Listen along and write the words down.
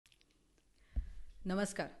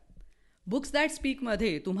नमस्कार. Books that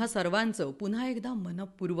स्पीकमध्ये तुम्हा सर्वांचं पुन्हा एकदा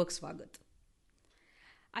मनपूर्वक स्वागत.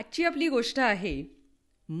 आजची आपली गोष्ट आहे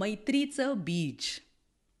मैत्रीचं बीज.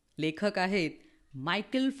 लेखक आहेत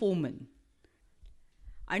मायकेल फोमन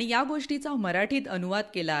आणि या गोष्टीचा मराठीत अनुवाद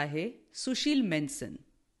केला आहे सुशील मेन्सन.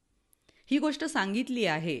 ही गोष्ट सांगितली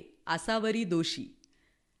आहे आसावरी दोशी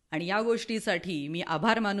आणि या गोष्टीसाठी मी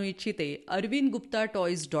आभार मानू इच्छिते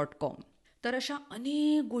arvindgupta.toys.com. तर अशा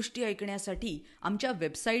अनेक गोष्टी ऐकण्यासाठी आमच्या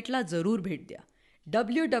वेबसाईटला जरूर भेट द्या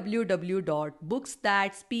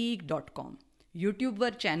www.booksthatspeak.com.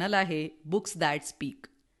 यूट्यूबवर चॅनल आहे बुक्स दॅट स्पीक.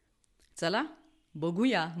 चला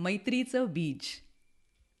बघूया मैत्रीचं बीज.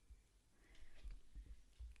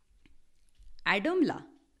 ॲडमला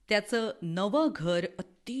त्याचं नवं घर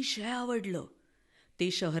अतिशय आवडलं.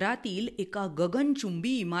 ते शहरातील एका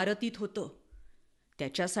गगनचुंबी इमारतीत होतं.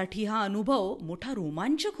 त्याच्यासाठी हा अनुभव मोठा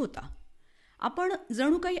रोमांचक होता. आपण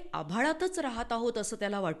जणू काही आभाळातच राहत आहोत असं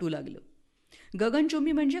त्याला वाटू लागलं.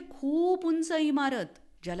 गगनचुंबी म्हणजे खूप उंच इमारत,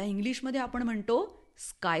 ज्याला इंग्लिशमध्ये आपण म्हणतो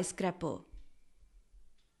स्कायस्क्रॅपर.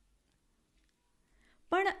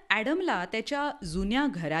 पण ॲडमला त्याच्या जुन्या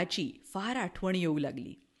घराची फार आठवण येऊ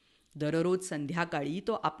लागली. दररोज संध्याकाळी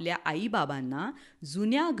तो आपल्या आईबाबांना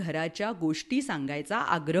जुन्या घराच्या गोष्टी सांगायचा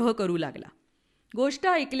आग्रह करू लागला. गोष्ट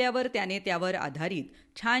ऐकल्यावर त्याने त्यावर आधारित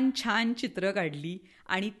छान छान चित्र काढली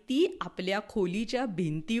आणि ती आपल्या खोलीच्या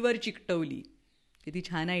भिंतीवर चिकटवली. किती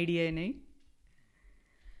छान आयडिया आहे नाही?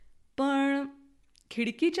 पण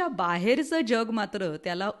खिडकीच्या बाहेरचं जग मात्र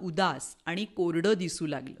त्याला उदास आणि कोरडं दिसू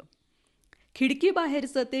लागलं.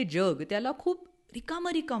 खिडकीबाहेरचं ते जग त्याला खूप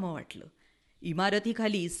रिकामं वाटलं.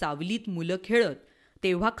 इमारतीखाली सावलीत मुलं खेळत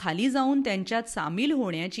तेव्हा खाली जाऊन त्यांच्यात सामील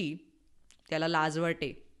होण्याची त्याला लाज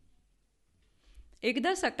वाटे.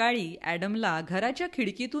 एकदा सकाळी ॲडमला घराच्या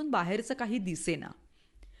खिडकीतून बाहेरचं काही दिसेना.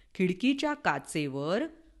 खिडकीच्या काचेवर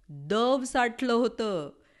दव साठलं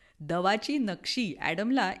होतं. दवाची नक्षी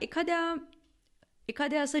ॲडमला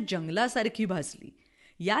एखाद्या असं जंगलासारखी भासली.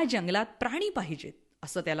 या जंगलात प्राणी पाहिजेत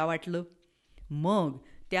असं त्याला वाटलं. मग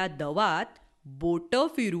त्या दवात बोटं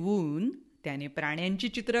फिरवून त्याने प्राण्यांची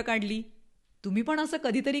चित्रं काढली. तुम्ही पण असं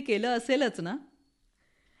कधीतरी केलं असेलच ना?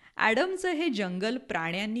 ॲडमचं हे जंगल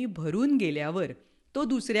प्राण्यांनी भरून गेल्यावर तो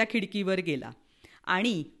दुसऱ्या खिडकीवर गेला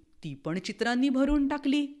आणि ती पण चित्रांनी भरून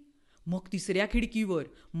टाकली. मग तिसऱ्या खिडकीवर,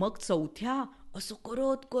 मग चौथ्या, असं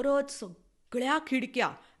करत करत सगळ्या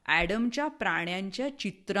खिडक्या ॲडमच्या प्राण्यांच्या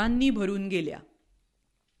चित्रांनी भरून गेल्या.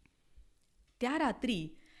 त्या रात्री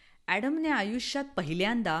ॲडमने आयुष्यात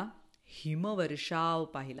पहिल्यांदा हिमवर्षाव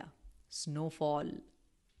पाहिला, स्नोफॉल.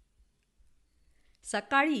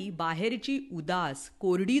 सकाळी बाहेरची उदास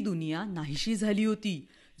कोरडी दुनिया नाहीशी झाली होती.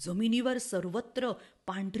 जमिनीवर सर्वत्र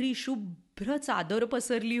पांढरी शुभ्र चादर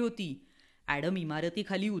पसरली होती. ॲडम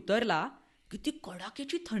इमारतीखाली उतरला. किती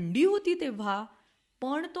कडाक्याची थंडी होती तेव्हा,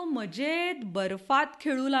 पण तो मजेत बर्फात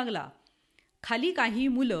खेळू लागला. खाली काही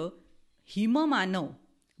मुलं हिममानव,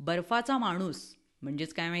 बर्फाचा माणूस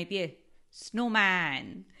म्हणजेच काय माहितीये,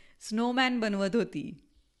 स्नोमॅन बनवत होती.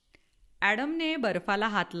 ॲडमने बर्फाला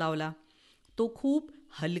हात लावला. तो खूप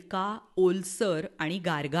हलका, ओलसर आणि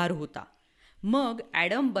गारगार होता. मग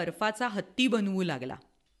ॲडम बर्फाचा हत्ती बनवू लागला.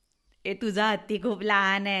 तुझा हत्ती खूप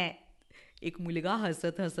लहान आहे, एक मुलगा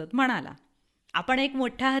हसत हसत म्हणाला. आपण एक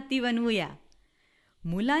मोठा हत्ती बनवूया.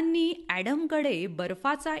 मुलांनी ॲडमकडे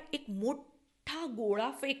बर्फाचा एक मोठा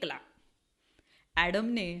गोळा फेकला.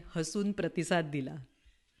 ॲडमने हसून प्रतिसाद दिला.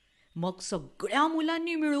 मग सगळ्या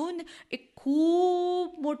मुलांनी मिळून एक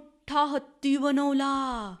खूप मोठा हत्ती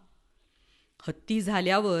बनवला. हत्ती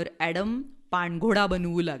झाल्यावर ॲडम पाणघोडा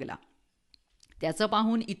बनवू लागला. त्याचं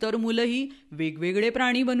पाहून इतर मुलंही वेगवेगळे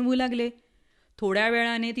प्राणी बनवू लागले. थोड्या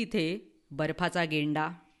वेळाने तिथे बर्फाचा गेंडा,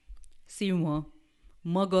 सिंह,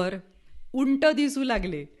 मगर, उंट दिसू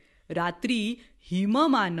लागले. रात्री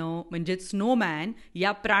हिममानव म्हणजे स्नोमॅन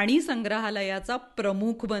या प्राणी संग्रहालयाचा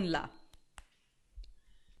प्रमुख बनला.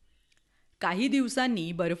 काही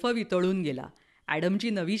दिवसांनी बर्फ वितळून गेला. ॲडमची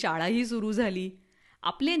नवी शाळाही सुरू झाली.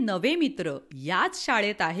 आपले नवे मित्र याच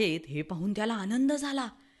शाळेत आहेत हे पाहून त्याला आनंद झाला.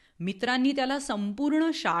 मित्रांनी त्याला संपूर्ण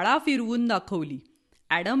शाळा फिरवून दाखवली.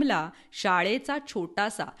 ॲडमला शाळेचा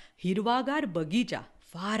छोटासा हिरवागार बगीचा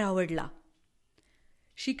फार आवडला.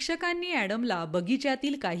 शिक्षकांनी ॲडमला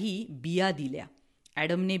बगीच्यातील काही बिया दिल्या.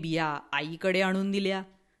 ॲडमने बिया आईकडे आणून दिल्या.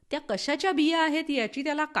 त्या कशाच्या बिया आहेत याची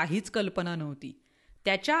त्याला काहीच कल्पना नव्हती.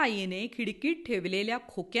 त्याच्या आईने खिडकीत ठेवलेल्या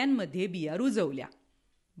खोक्यांमध्ये बिया रुजवल्या.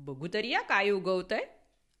 बघू तरी या काय उगवतंय,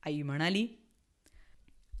 आई म्हणाली.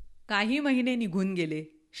 काही महिने निघून गेले.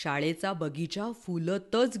 शाळेचा बगीचा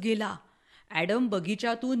फुलतच गेला. ॲडम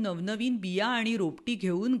बगीच्यातून नवनवीन बिया आणि रोपटी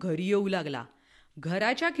घेऊन घरी येऊ लागला.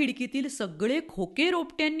 घराच्या खिडकीतील सगळे खोके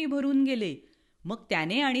रोपट्यांनी भरून गेले. मग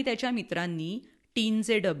त्याने आणि त्याच्या मित्रांनी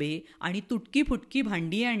टीनचे डबे आणि तुटकी फुटकी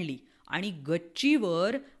भांडी आणली आणि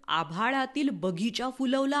गच्चीवर आभाळातील बगीचा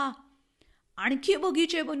फुलवला. आणखी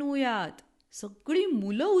बगीचे बनवूयात, सगळी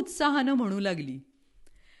मुलं उत्साहानं म्हणू लागली.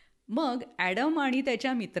 मग ॲडम आणि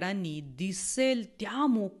त्याच्या मित्रांनी दिसेल त्या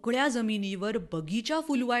मोकळ्या जमिनीवर बगीचा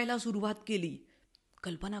फुलवायला सुरुवात केली.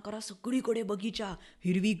 कल्पना करा, सगळीकडे बगीचा,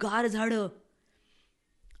 हिरवीगार झाडं.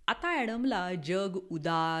 आता ॲडमला जग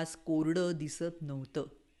उदास कोरडं दिसत नव्हतं.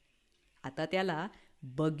 आता त्याला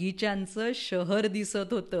बगीच्यांचं शहर दिसत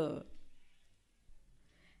होतं.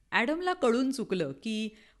 ॲडमला कळून चुकलं की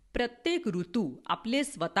प्रत्येक ऋतू आपले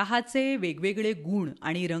स्वतःचे वेगवेगळे गुण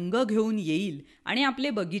आणि रंग घेऊन येईल आणि आपले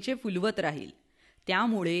बगीचे फुलवत राहील.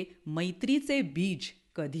 त्यामुळे मैत्रीचे बीज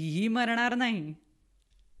कधीही मरणार नाही.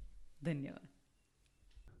 धन्यवाद.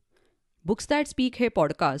 बुक्स दॅट स्पीक हे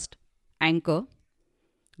पॉडकास्ट अँकर,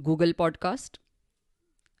 गुगल पॉडकास्ट,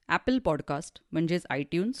 ॲपल पॉडकास्ट म्हणजेच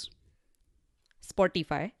आयट्यून्स,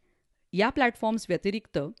 स्पॉटिफाय या प्लॅटफॉर्म्स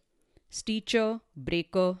व्यतिरिक्त Stitcher,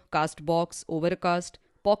 Breaker, Castbox, Overcast,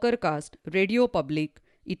 Pocket Casts, radio public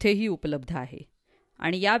इथेही उपलब्ध आहे.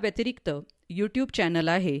 आणि या व्यतिरिक्त यूट्यूब चॅनल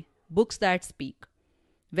आहे बुक्स दॅट स्पीक.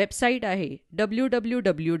 वेबसाईट आहे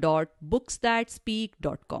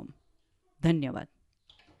www.booksthatspeak.com. धन्यवाद.